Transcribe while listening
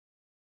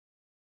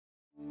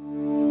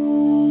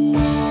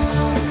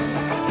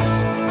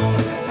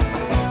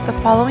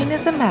following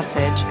is a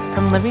message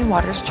from Living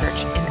Waters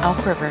Church in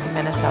Elk River,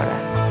 Minnesota.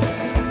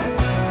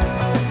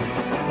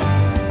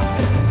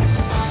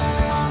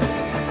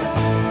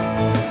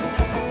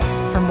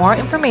 For more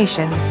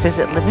information,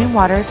 visit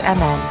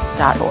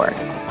livingwatersmn.org.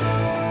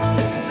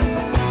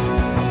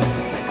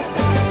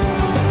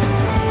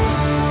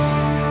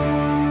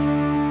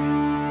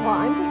 Well,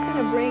 I'm just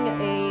going to bring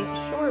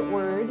a short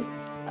word,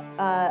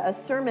 a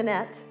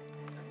sermonette,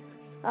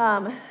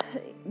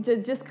 to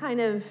just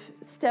kind of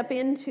step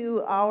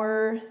into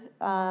our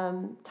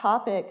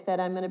topic that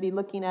I'm going to be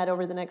looking at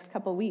over the next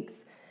couple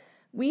weeks.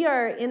 We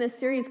are in a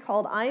series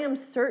called I Am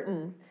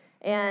Certain,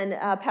 and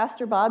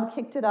Pastor Bob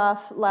kicked it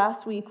off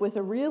last week with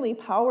a really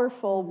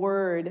powerful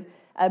word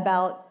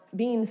about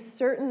being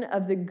certain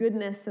of the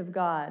goodness of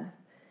God,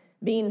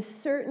 being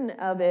certain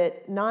of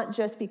it not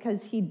just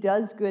because he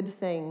does good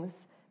things,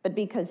 but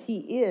because he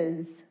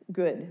is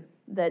good,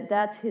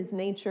 that's his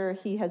nature.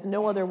 He has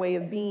no other way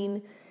of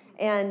being.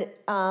 And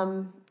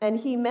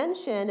he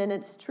mentioned, and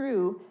it's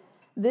true,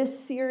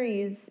 this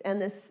series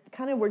and this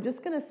kind of, we're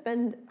just going to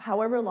spend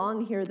however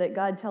long here that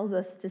God tells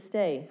us to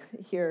stay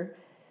here.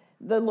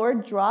 The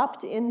Lord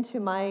dropped into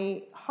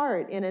my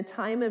heart in a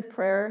time of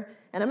prayer,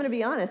 and I'm going to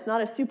be honest,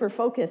 not a super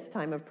focused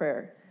time of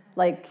prayer,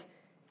 like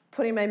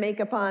putting my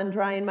makeup on,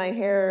 drying my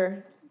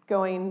hair,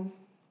 going,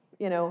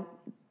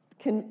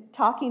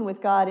 talking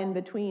with God in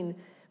between.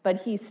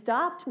 But he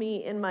stopped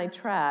me in my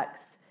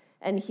tracks,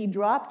 and he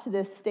dropped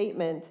this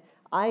statement,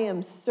 I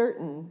am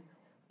certain,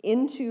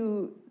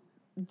 into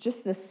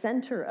just the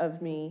center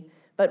of me,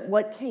 but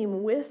what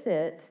came with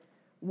it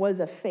was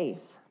a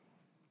faith.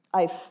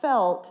 I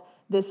felt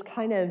this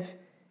kind of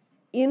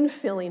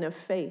infilling of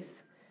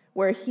faith,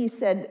 where he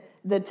said,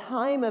 the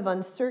time of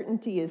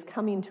uncertainty is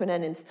coming to an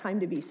end, and it's time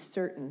to be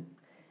certain.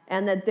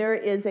 And that there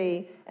is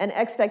an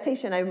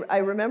expectation. I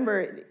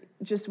remember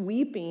just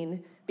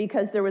weeping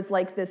because there was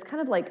like this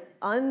kind of like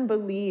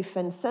unbelief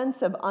and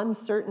sense of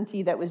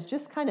uncertainty that was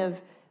just kind of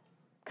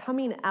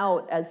coming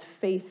out as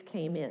faith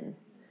came in.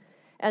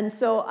 And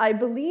so I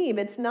believe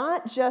it's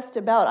not just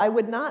about, I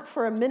would not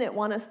for a minute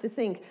want us to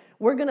think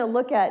we're going to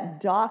look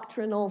at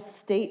doctrinal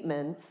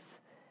statements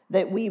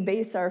that we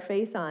base our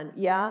faith on.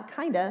 Yeah,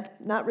 kind of,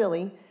 not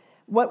really.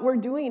 What we're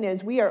doing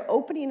is we are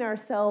opening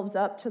ourselves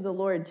up to the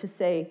Lord to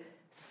say,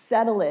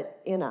 settle it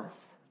in us.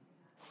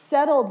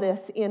 Settle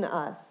this in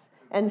us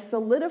and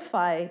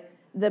solidify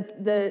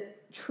the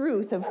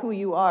truth of who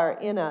you are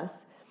in us.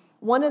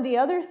 One of the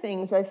other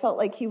things I felt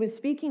like he was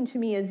speaking to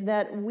me is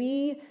that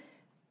we,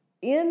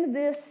 in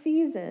this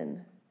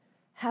season,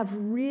 have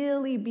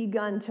really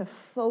begun to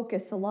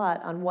focus a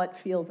lot on what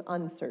feels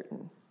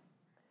uncertain.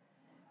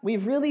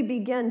 We've really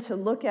begun to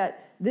look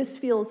at this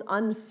feels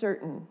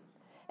uncertain.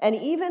 And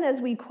even as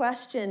we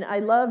question, I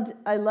loved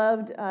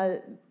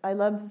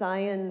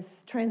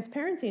Zion's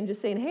transparency and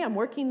just saying, hey, I'm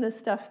working this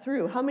stuff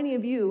through. How many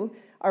of you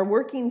are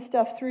working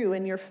stuff through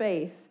in your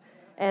faith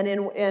and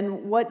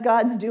in what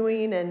God's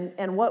doing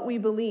and what we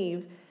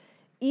believe?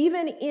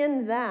 Even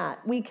in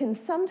that, we can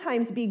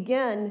sometimes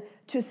begin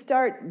to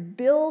start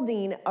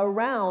building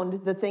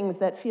around the things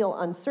that feel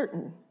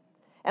uncertain.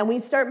 And we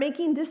start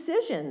making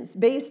decisions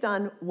based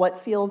on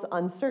what feels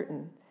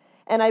uncertain.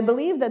 And I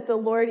believe that the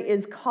Lord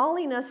is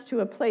calling us to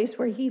a place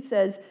where he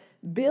says,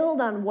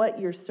 build on what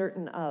you're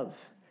certain of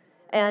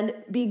and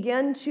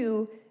begin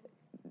to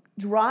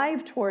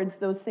drive towards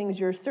those things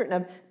you're certain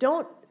of.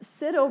 Don't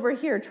sit over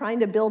here trying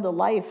to build a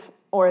life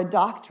or a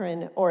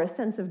doctrine or a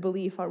sense of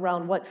belief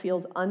around what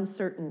feels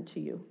uncertain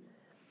to you.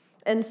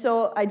 And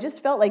so I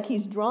just felt like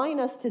he's drawing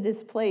us to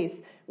this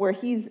place where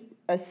he's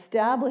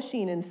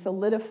establishing and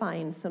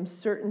solidifying some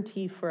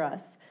certainty for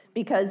us,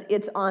 because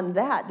it's on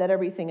that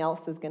everything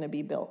else is going to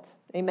be built.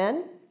 Amen?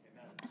 Amen?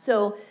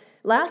 So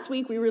last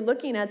week we were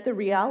looking at the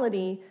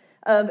reality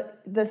of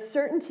the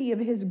certainty of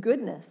his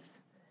goodness,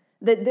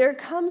 that there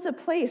comes a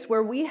place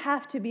where we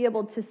have to be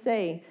able to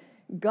say,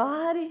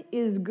 God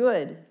is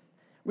good,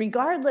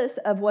 regardless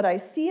of what I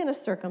see in a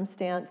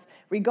circumstance,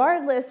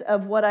 regardless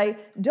of what I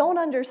don't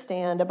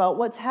understand about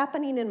what's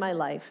happening in my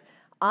life.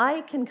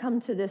 I can come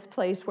to this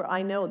place where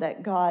I know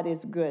that God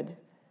is good.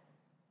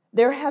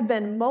 There have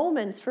been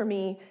moments for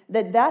me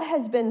that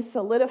has been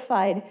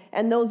solidified,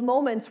 and those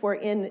moments were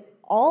in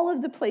all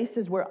of the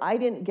places where I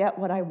didn't get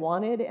what I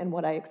wanted and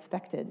what I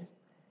expected.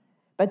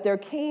 But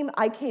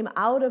I came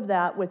out of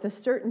that with a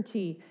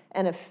certainty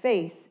and a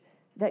faith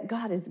that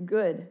God is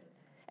good.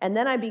 And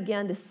then I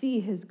began to see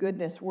his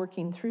goodness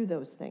working through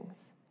those things.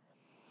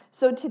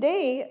 So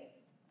today,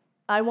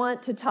 I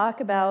want to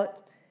talk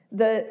about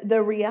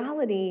the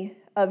reality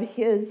of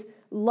his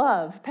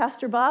love.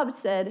 Pastor Bob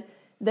said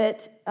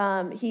that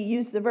he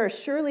used the verse,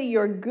 surely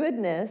your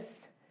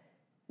goodness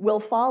will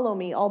follow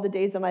me all the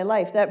days of my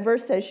life. That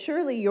verse says,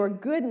 surely your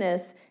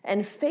goodness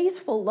and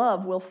faithful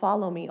love will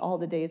follow me all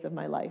the days of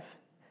my life.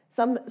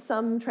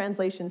 Some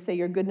translations say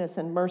your goodness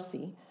and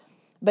mercy,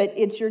 but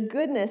it's your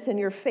goodness and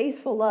your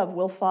faithful love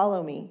will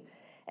follow me.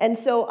 And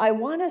so I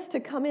want us to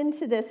come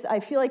into this.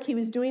 I feel like he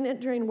was doing it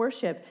during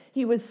worship.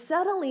 He was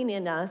settling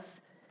in us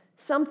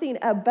something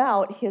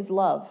about his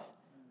love.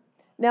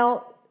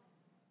 Now,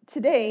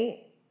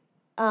 today,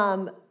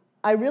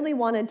 I really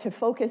wanted to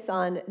focus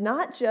on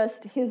not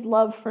just his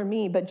love for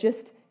me, but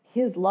just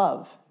his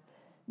love.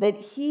 That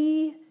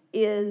he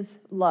is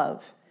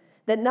love.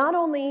 That not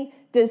only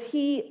does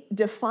he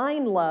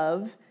define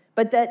love,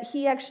 but that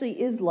he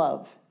actually is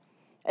love.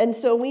 And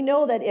so we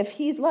know that if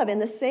he's love, in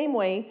the same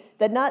way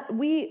that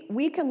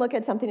we can look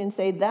at something and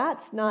say,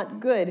 that's not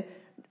good,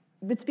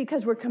 it's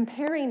because we're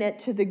comparing it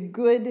to the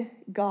good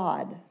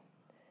God.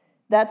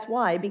 That's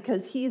why,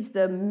 because he's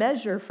the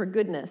measure for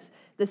goodness.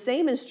 The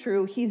same is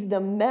true, he's the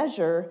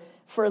measure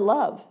for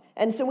love.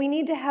 And so we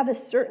need to have a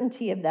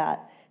certainty of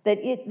that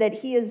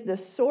he is the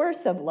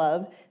source of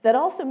love. That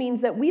also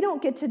means that we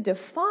don't get to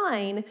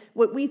define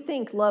what we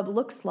think love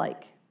looks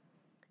like.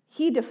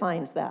 He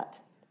defines that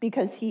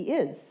because he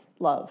is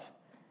love.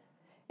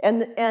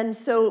 And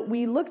so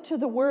we look to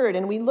the word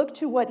and we look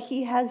to what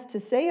he has to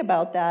say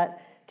about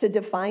that to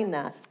define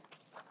that.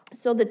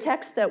 So the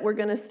text that we're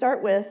going to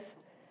start with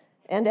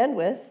and end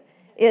with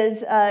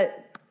is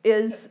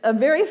a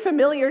very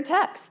familiar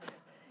text.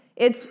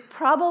 It's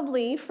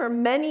probably, for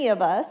many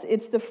of us,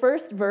 it's the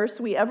first verse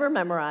we ever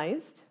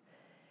memorized.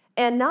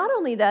 And not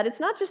only that, it's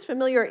not just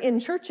familiar in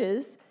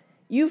churches.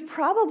 You've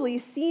probably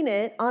seen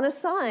it on a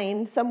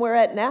sign somewhere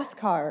at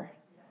NASCAR.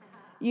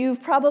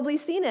 You've probably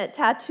seen it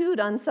tattooed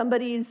on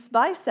somebody's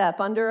bicep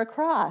under a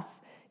cross.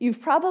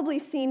 You've probably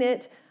seen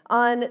it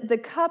on the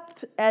cup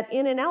at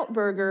In-N-Out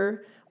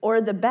Burger or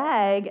the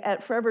bag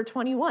at Forever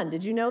 21.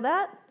 Did you know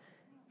that?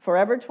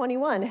 Forever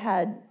 21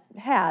 had,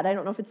 I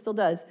don't know if it still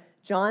does,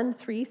 John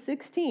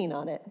 3:16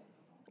 on it.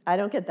 I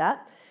don't get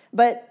that.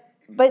 But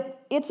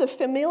it's a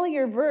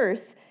familiar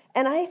verse,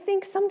 and I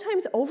think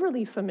sometimes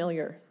overly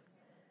familiar.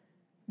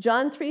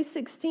 John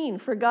 3:16,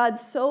 for God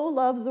so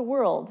loved the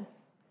world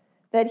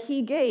that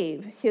he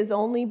gave his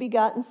only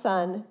begotten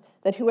Son,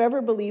 that whoever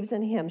believes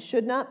in him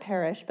should not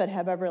perish but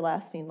have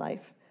everlasting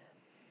life.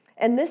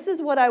 And this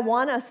is what I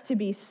want us to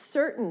be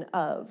certain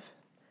of,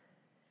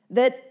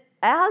 that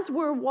as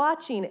we're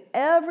watching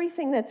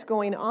everything that's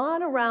going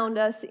on around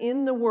us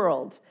in the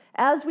world,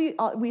 as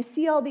we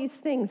see all these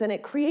things, and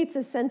it creates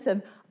a sense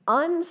of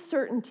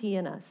uncertainty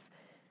in us.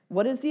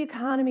 What is the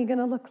economy going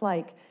to look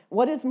like?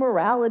 What is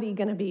morality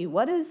going to be?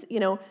 What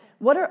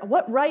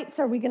rights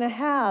are we going to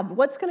have?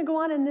 What's going to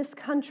go on in this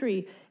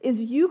country?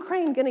 Is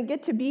Ukraine going to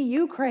get to be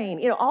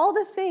Ukraine? All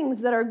the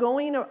things that are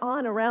going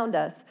on around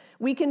us,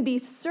 we can be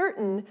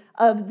certain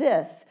of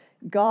this.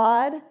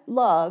 God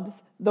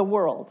loves the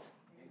world.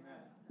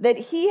 That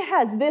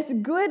this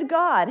good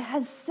God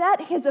has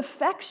set his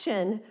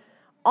affection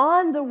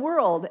on the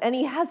world, and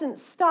he hasn't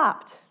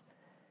stopped.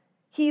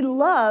 He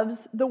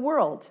loves the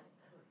world.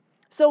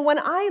 So when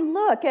I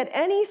look at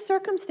any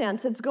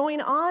circumstance that's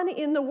going on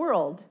in the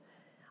world,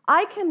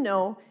 I can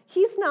know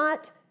he's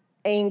not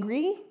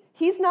angry,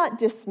 he's not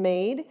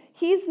dismayed,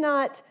 he's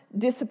not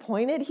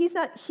disappointed,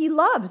 he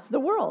loves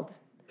the world.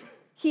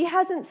 He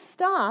hasn't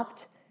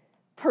stopped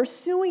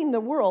pursuing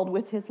the world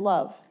with his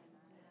love.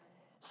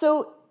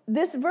 So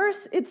this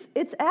verse,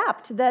 it's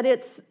apt that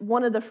it's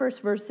one of the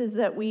first verses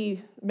that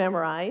we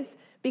memorize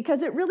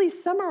because it really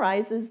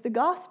summarizes the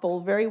gospel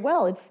very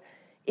well.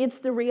 It's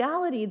the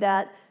reality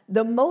that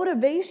the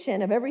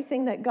motivation of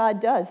everything that God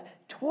does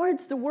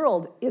towards the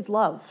world is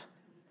love.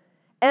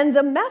 And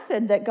the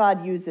method that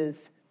God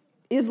uses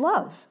is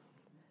love.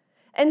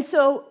 And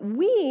so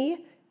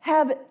we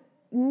have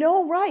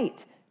no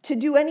right to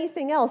do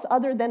anything else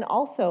other than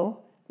also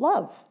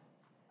love.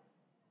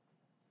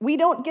 We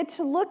don't get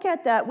to look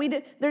at that.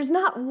 There's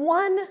not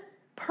one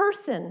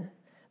person,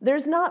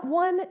 there's not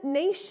one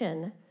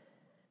nation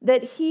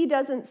that he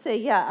doesn't say,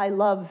 yeah, I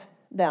love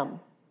them.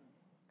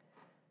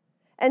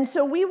 And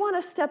so we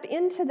want to step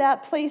into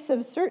that place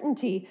of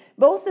certainty,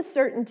 both the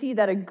certainty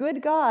that a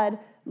good God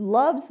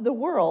loves the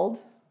world,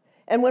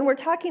 and when we're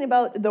talking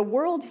about the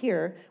world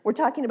here, we're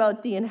talking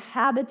about the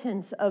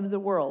inhabitants of the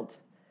world.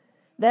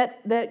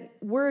 That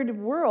word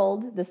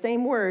world, the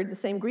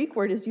same Greek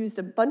word, is used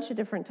a bunch of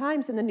different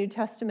times in the New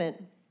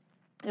Testament.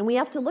 And we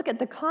have to look at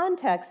the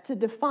context to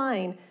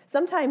define.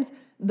 Sometimes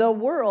the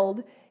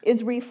world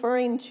is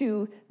referring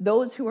to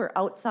those who are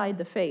outside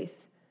the faith.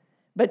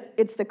 But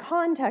it's the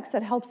context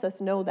that helps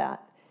us know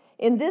that.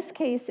 In this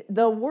case,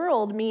 the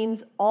world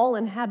means all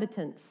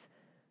inhabitants.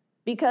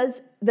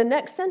 Because the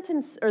next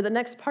sentence, or the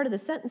next part of the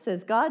sentence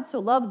says, God so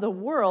loved the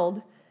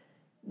world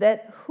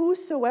that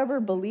whosoever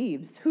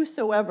believes,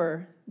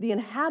 the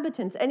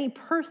inhabitants, any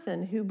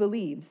person who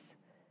believes.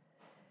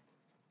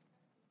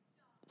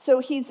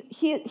 So his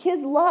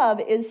love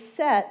is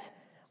set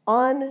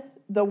on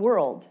the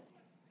world.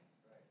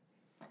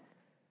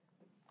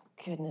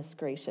 Goodness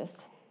gracious.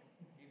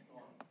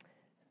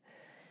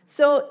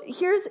 So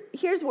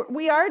here's where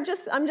we are.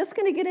 I'm just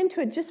going to get into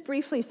it just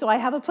briefly so I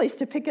have a place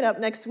to pick it up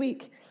next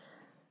week.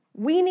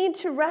 We need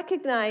to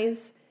recognize,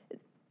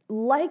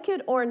 like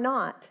it or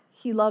not,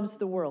 he loves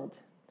the world.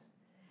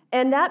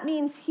 And that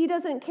means he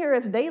doesn't care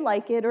if they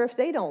like it or if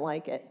they don't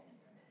like it.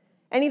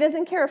 And he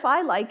doesn't care if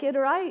I like it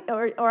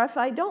or if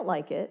I don't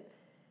like it.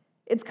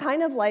 It's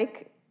kind of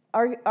like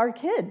our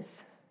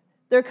kids.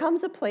 There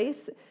comes a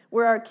place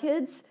where our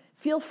kids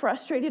feel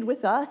frustrated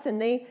with us and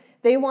they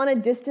want a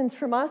distance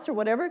from us or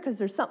whatever because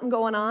there's something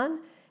going on.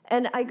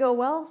 And I go,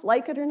 well,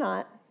 like it or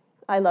not,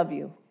 I love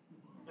you.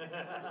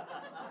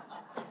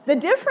 The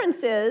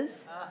difference is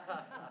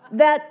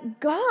that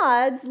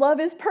God's love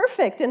is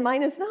perfect and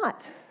mine is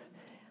not.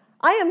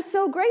 I am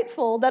so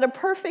grateful that a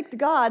perfect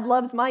God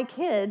loves my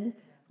kid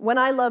when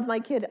I love my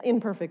kid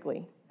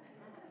imperfectly.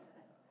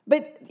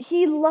 But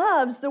he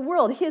loves the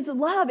world. His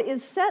love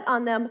is set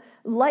on them,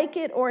 like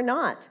it or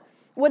not.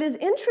 What is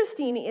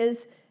interesting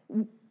is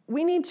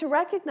we need to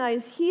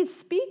recognize he's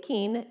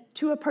speaking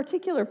to a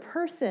particular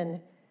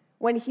person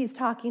when he's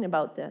talking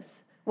about this.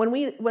 When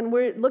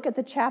we look at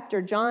the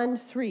chapter, John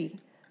 3,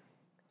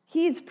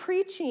 he's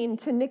preaching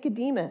to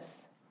Nicodemus.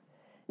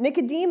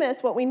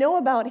 Nicodemus, what we know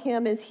about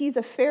him is he's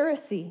a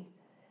Pharisee.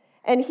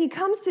 And he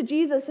comes to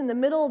Jesus in the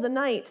middle of the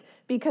night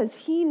because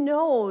he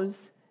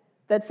knows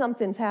that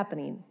something's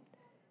happening.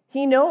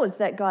 He knows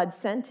that God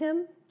sent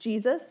him,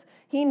 Jesus.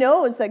 He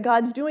knows that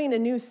God's doing a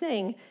new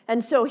thing.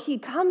 And so he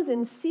comes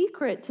in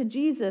secret to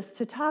Jesus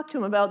to talk to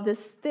him about this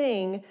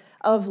thing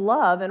of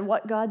love and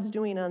what God's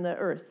doing on the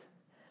earth.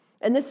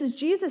 And this is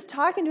Jesus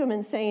talking to him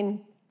and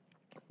saying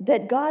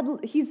that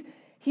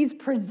he's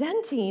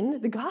presenting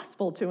the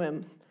gospel to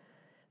him,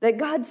 that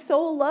God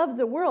so loved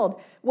the world.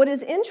 What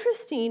is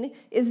interesting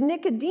is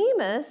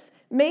Nicodemus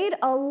made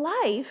a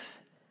life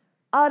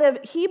out of,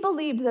 he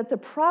believed that the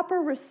proper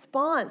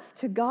response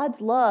to God's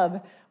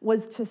love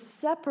was to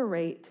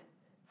separate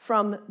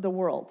from the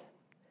world,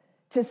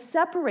 to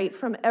separate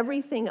from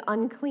everything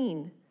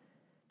unclean,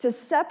 to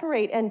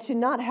separate and to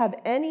not have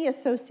any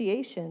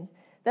association.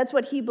 That's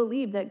what he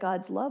believed that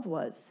God's love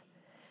was.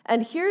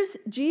 And here's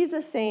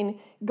Jesus saying,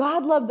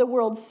 God loved the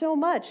world so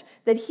much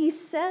that he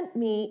sent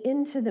me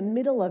into the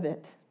middle of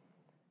it.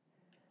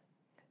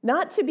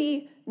 Not to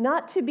be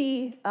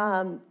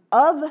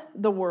of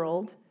the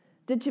world,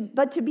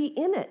 but to be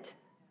in it.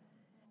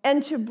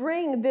 And to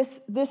bring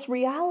this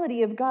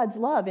reality of God's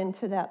love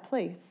into that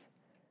place.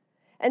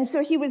 And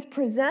so he was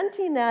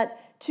presenting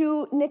that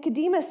to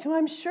Nicodemus, who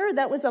I'm sure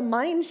that was a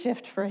mind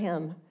shift for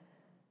him.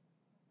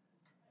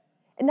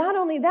 And not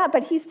only that,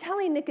 but he's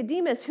telling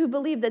Nicodemus, who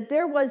believed that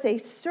there was a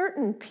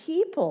certain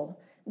people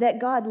that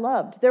God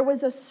loved. There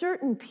was a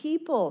certain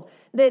people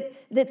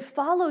that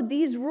followed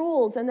these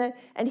rules.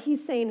 And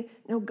he's saying,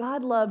 no,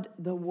 God loved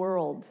the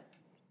world.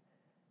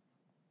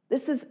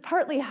 This is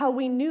partly how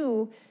we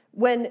knew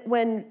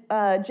when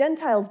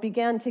Gentiles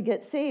began to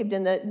get saved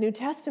in the New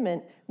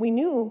Testament. We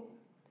knew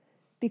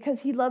because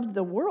he loved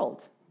the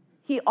world.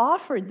 He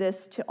offered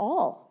this to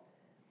all.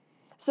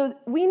 So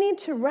we need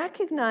to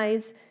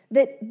recognize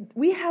that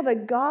we have a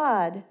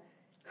God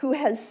who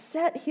has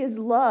set his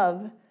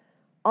love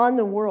on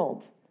the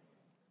world.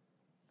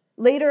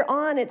 Later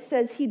on, it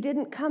says he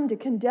didn't come to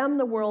condemn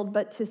the world,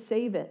 but to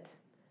save it.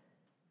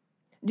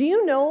 Do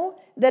you know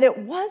that it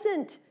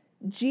wasn't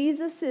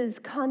Jesus'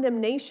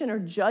 condemnation or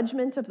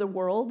judgment of the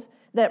world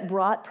that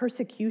brought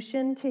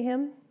persecution to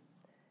him?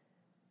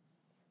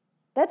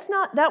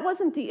 That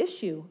wasn't the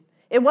issue.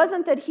 It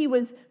wasn't that he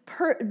was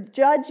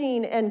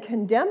judging and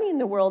condemning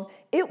the world.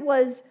 It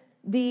was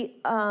it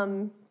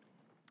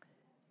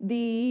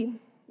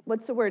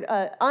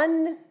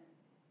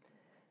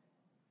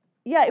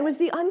was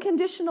the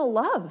unconditional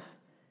love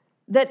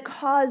that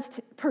caused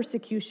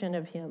persecution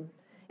of him.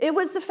 It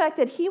was the fact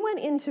that he went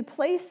into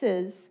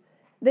places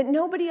that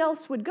nobody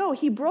else would go.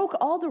 He broke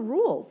all the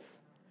rules.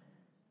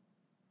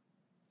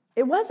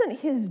 It wasn't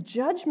his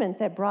judgment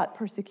that brought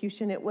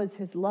persecution, it was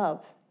his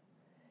love.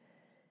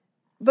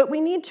 But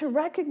we need to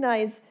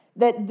recognize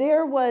that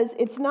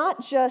it's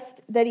not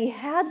just that he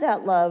had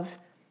that love,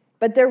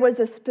 but there was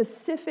a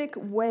specific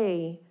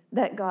way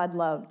that God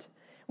loved.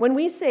 When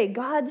we say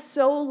God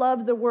so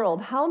loved the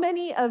world, how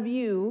many of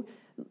you,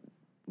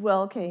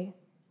 well, okay,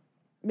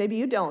 maybe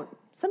you don't.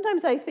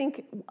 Sometimes I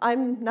think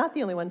I'm not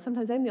the only one.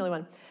 Sometimes I'm the only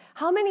one.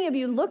 How many of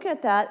you look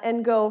at that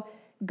and go,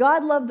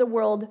 God loved the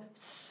world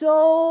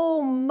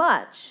so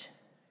much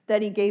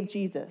that he gave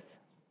Jesus?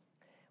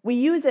 We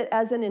use it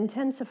as an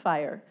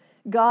intensifier.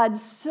 God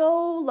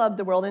so loved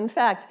the world. In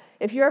fact,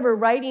 if you're ever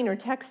writing or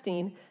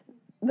texting,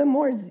 the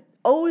more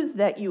O's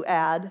that you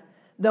add,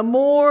 the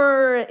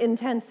more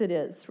intense it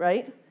is,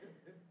 right?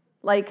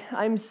 Like,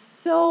 I'm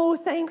so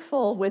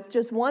thankful with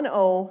just one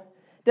O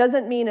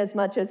doesn't mean as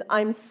much as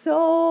I'm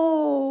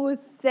so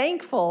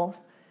thankful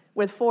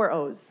with 4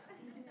 O's.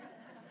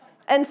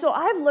 And so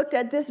I've looked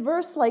at this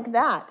verse like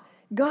that.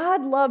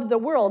 God loved the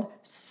world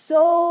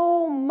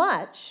so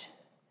much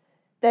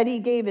that he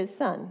gave his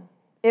son.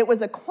 It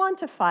was a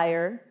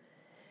quantifier,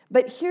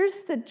 but here's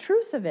the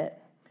truth of it.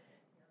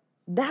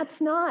 That's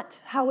not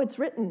how it's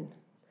written.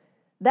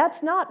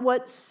 That's not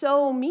what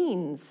so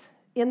means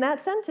in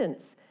that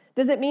sentence.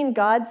 Does it mean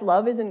God's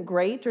love isn't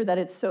great or that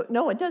it's so?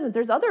 No, it doesn't.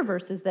 There's other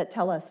verses that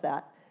tell us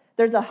that.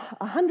 There's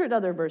 100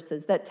 other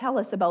verses that tell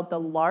us about the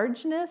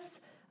largeness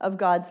of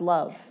God's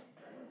love,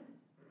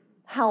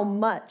 how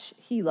much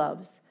he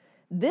loves.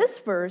 This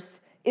verse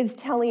is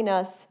telling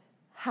us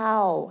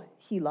how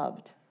he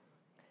loved.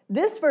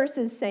 This verse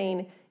is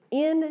saying,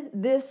 in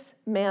this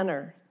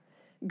manner,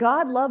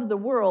 God loved the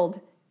world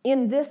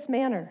in this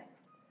manner.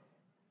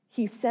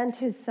 He sent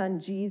his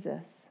son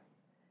Jesus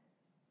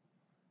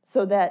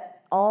so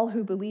that all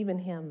who believe in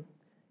him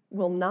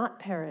will not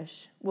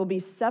perish, will be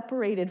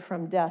separated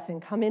from death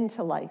and come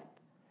into life.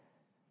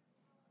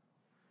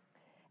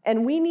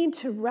 And we need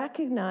to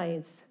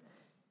recognize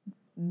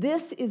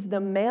this is the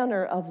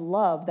manner of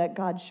love that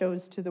God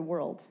shows to the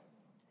world.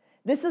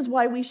 This is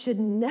why we should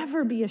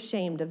never be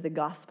ashamed of the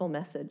gospel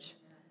message,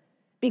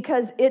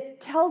 because it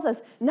tells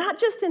us, not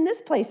just in this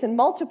place, in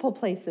multiple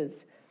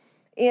places.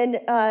 In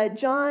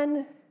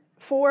John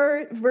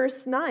 4,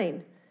 verse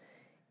 9,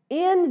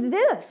 in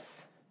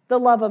this the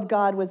love of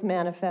God was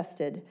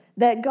manifested,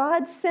 that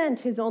God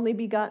sent his only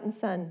begotten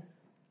Son.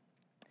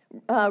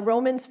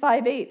 Romans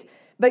 5:8,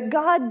 but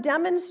God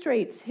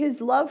demonstrates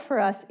his love for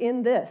us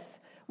in this: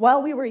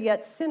 while we were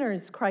yet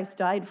sinners, Christ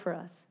died for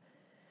us.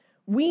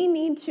 We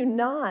need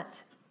to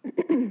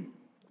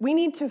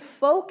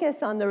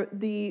focus on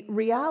the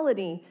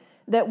reality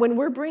that when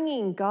we're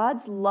bringing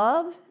God's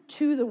love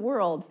to the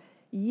world,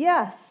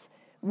 yes,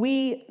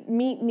 we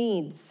meet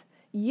needs.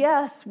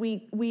 Yes,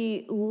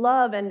 we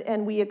love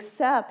and we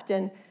accept,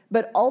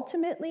 but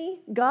ultimately,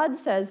 God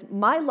says,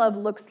 my love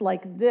looks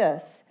like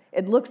this.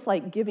 It looks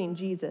like giving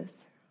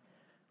Jesus.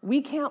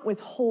 We can't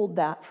withhold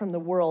that from the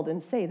world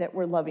and say that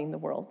we're loving the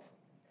world.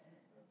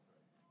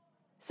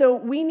 So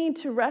we need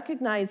to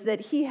recognize that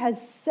he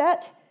has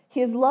set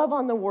his love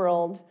on the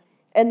world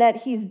and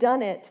that he's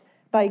done it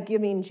by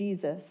giving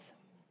Jesus.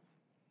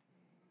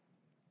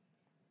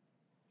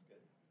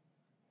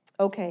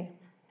 Okay.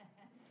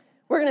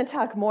 We're going to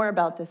talk more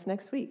about this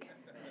next week.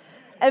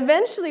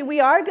 Eventually, we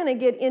are going to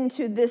get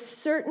into this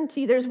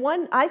certainty.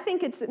 I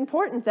think it's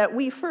important that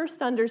we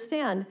first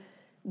understand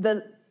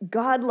the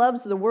God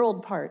loves the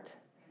world part.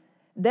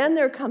 Then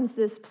there comes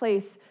this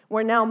place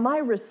where now my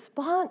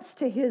response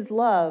to his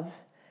love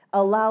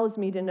allows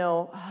me to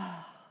know,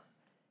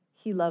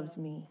 he loves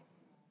me.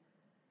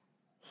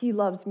 He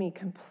loves me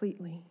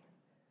completely.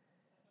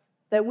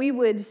 That we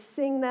would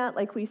sing that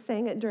like we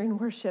sang it during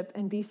worship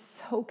and be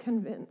so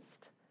convinced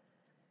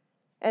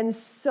and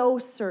so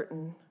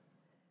certain,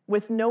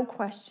 with no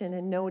question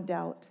and no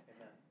doubt,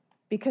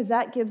 because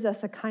that gives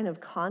us a kind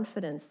of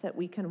confidence that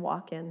we can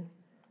walk in,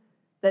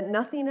 that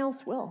nothing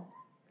else will.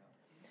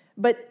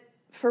 But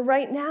for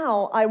right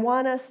now, I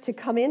want us to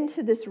come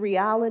into this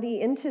reality,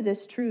 into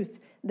this truth,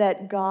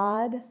 that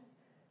God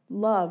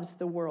loves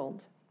the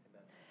world.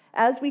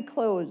 As we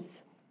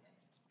close,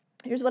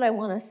 here's what I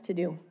want us to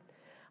do.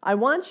 I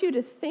want you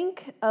to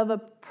think of a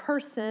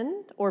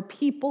person or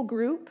people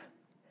group,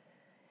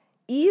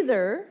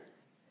 either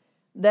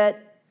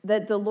that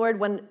the Lord,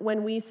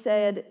 when we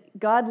said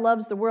God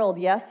loves the world,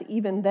 yes,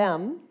 even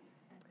them,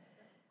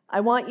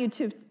 I want you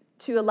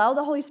to allow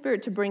the Holy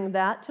Spirit to bring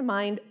that to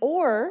mind,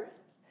 or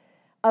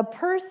a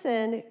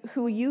person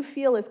who you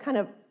feel is kind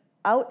of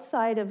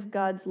outside of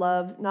God's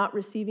love, not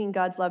receiving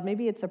God's love.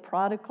 Maybe it's a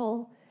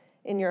prodigal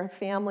in your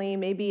family.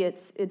 Maybe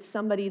it's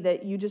somebody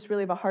that you just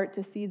really have a heart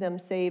to see them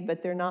saved,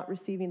 but they're not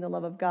receiving the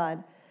love of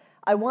God.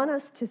 I want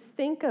us to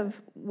think of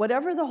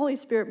whatever the Holy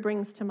Spirit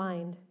brings to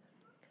mind.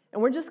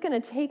 And we're just going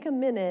to take a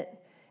minute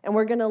and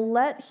we're going to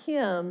let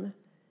him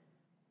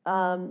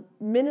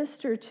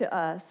minister to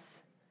us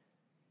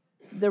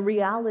the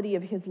reality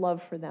of his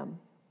love for them.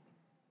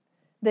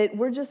 That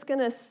we're just going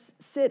to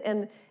sit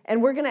and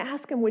we're going to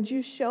ask him, would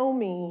you show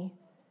me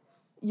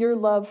your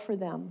love for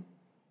them?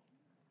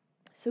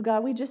 So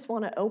God, we just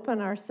want to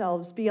open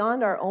ourselves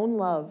beyond our own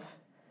love,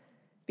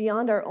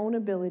 beyond our own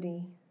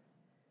ability,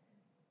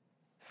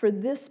 for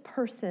this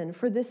person,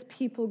 for this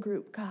people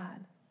group,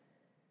 God.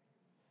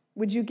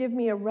 Would you give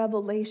me a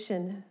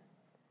revelation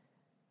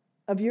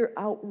of your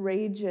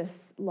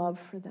outrageous love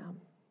for them?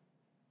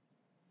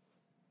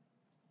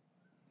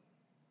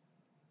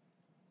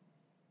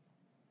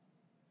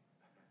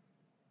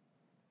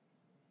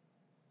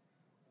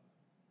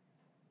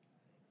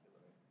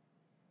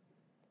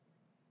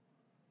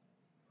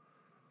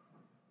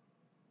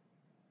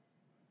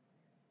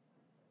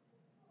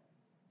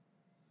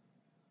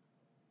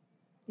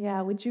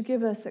 Yeah, would you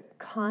give us a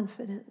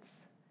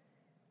confidence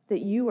that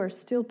you are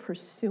still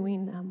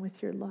pursuing them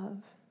with your love?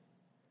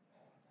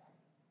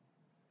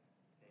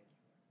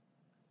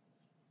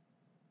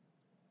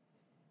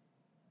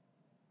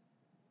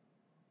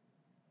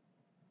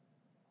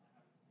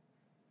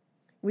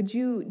 Would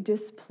you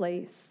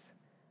displace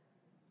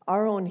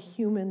our own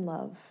human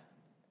love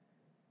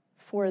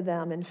for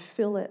them and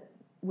fill it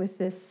with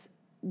this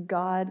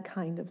God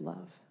kind of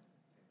love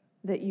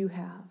that you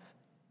have?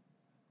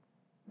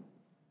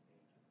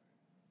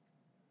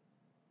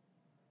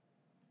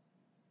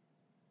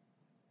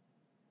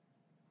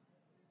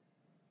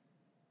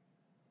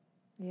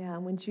 Yeah,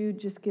 and would you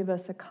just give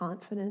us a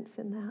confidence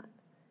in that?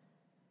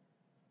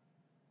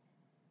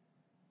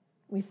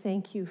 We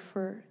thank you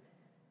for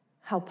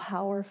how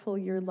powerful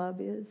your love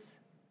is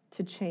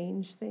to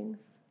change things,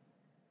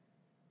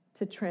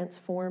 to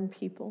transform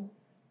people.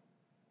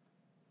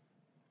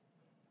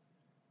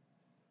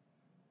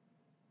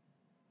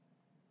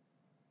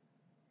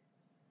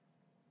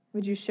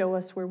 Would you show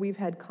us where we've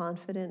had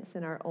confidence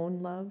in our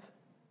own love,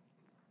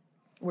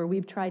 where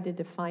we've tried to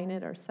define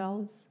it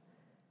ourselves?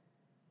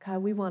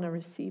 God, we want to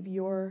receive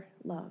your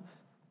love,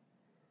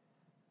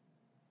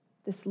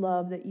 this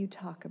love that you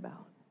talk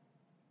about.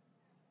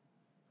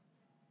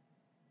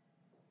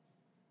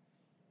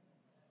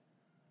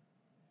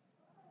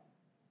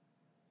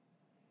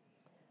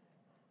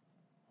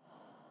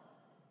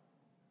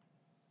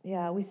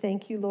 Yeah, we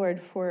thank you,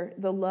 Lord, for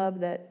the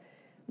love that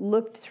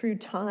looked through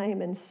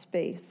time and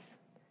space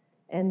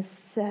and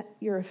set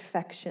your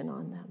affection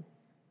on them.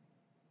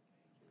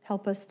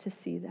 Help us to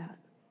see that.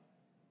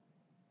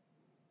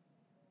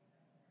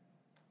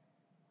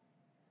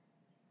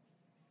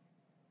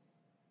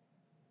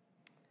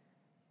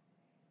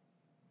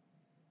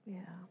 Yeah.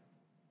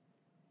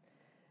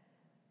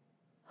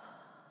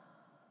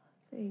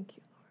 Thank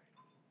you, Lord.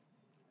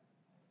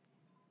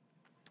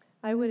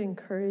 I would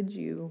encourage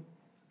you,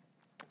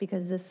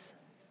 because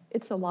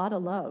it's a lot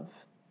of love,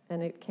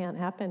 and it can't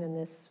happen in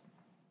this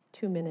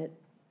 2-minute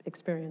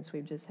experience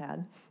we've just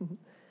had.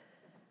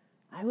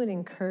 I would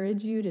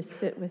encourage you to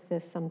sit with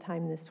this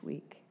sometime this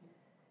week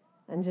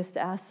and just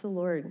ask the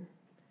Lord,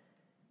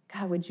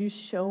 God, would you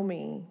show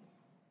me,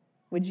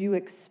 would you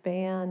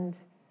expand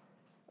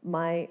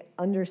my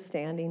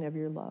understanding of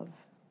your love?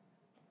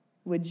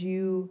 Would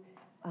you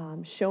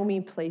show me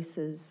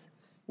places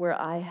where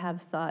I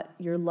have thought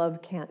your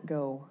love can't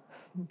go?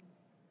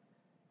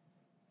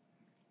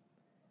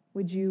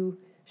 Would you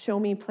show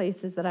me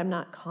places that I'm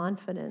not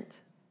confident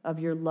of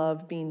your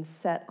love being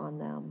set on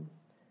them?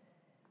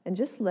 And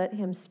just let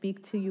him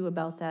speak to you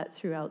about that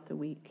throughout the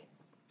week.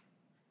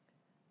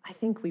 I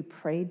think we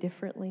pray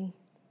differently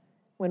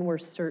when we're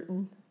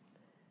certain.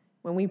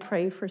 When we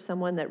pray for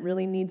someone that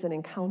really needs an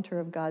encounter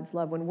of God's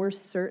love, when we're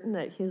certain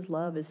that his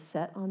love is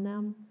set on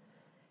them,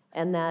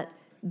 and that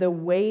the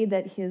way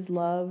that his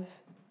love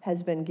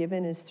has been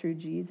given is through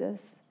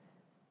Jesus,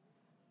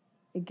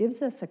 it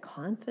gives us a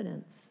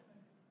confidence.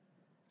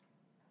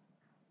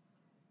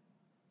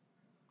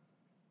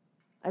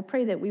 I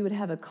pray that we would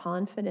have a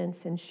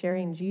confidence in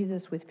sharing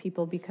Jesus with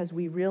people because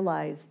we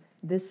realize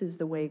this is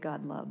the way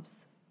God loves.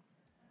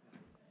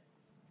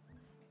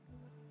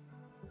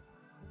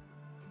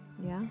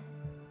 Yeah?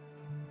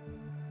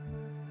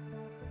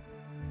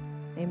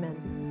 Amen.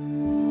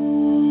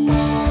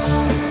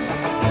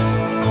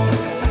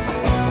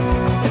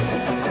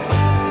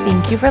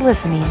 Thank you for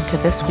listening to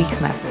this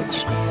week's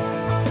message.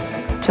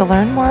 To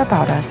learn more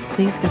about us,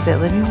 please visit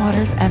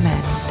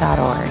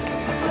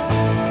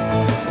livingwatersmn.org.